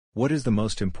What is the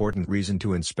most important reason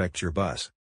to inspect your bus?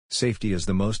 Safety is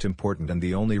the most important and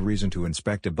the only reason to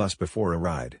inspect a bus before a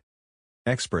ride.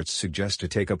 Experts suggest to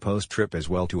take a post-trip as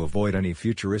well to avoid any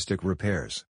futuristic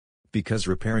repairs. Because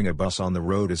repairing a bus on the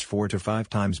road is 4 to 5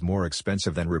 times more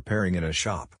expensive than repairing in a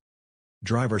shop.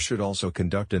 Drivers should also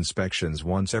conduct inspections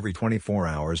once every 24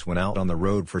 hours when out on the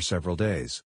road for several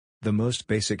days. The most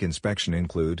basic inspection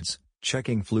includes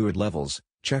checking fluid levels,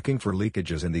 checking for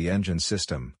leakages in the engine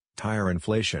system, tire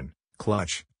inflation,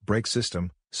 clutch, brake system,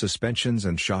 suspensions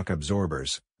and shock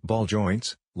absorbers, ball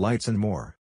joints, lights and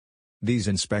more. These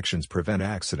inspections prevent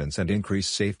accidents and increase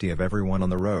safety of everyone on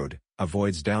the road,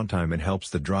 avoids downtime and helps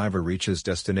the driver reach his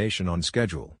destination on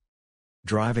schedule.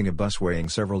 Driving a bus weighing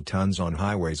several tons on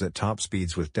highways at top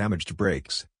speeds with damaged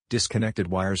brakes, disconnected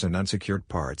wires and unsecured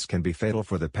parts can be fatal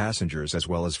for the passengers as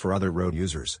well as for other road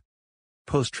users.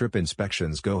 Post-trip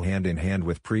inspections go hand in hand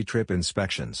with pre-trip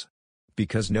inspections.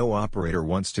 Because no operator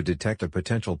wants to detect a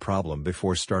potential problem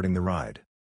before starting the ride.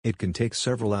 It can take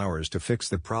several hours to fix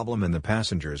the problem and the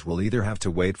passengers will either have to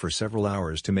wait for several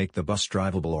hours to make the bus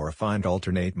drivable or find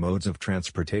alternate modes of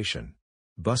transportation.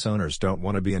 Bus owners don't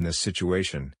want to be in this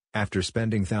situation, after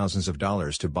spending thousands of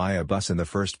dollars to buy a bus in the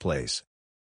first place.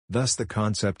 Thus the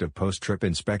concept of post-trip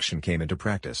inspection came into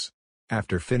practice.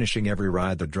 After finishing every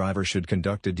ride, the driver should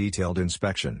conduct a detailed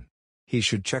inspection. He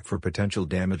should check for potential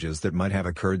damages that might have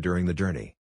occurred during the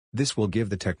journey. This will give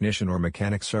the technician or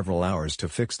mechanic several hours to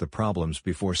fix the problems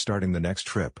before starting the next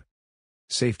trip.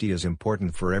 Safety is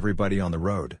important for everybody on the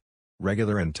road.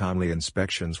 Regular and timely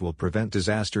inspections will prevent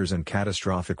disasters and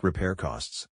catastrophic repair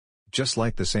costs. Just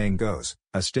like the saying goes,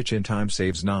 a stitch in time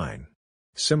saves 9.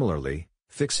 Similarly,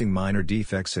 fixing minor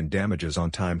defects and damages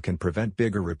on time can prevent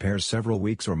bigger repairs several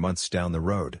weeks or months down the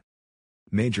road.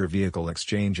 Major Vehicle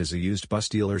Exchange is a used bus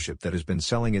dealership that has been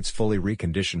selling its fully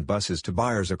reconditioned buses to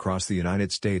buyers across the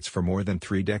United States for more than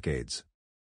 3 decades.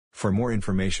 For more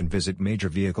information, visit Major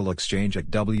Vehicle Exchange at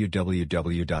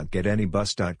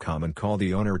www.getanybus.com and call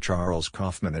the owner Charles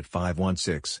Kaufman at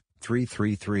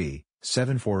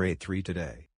 516-333-7483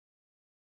 today.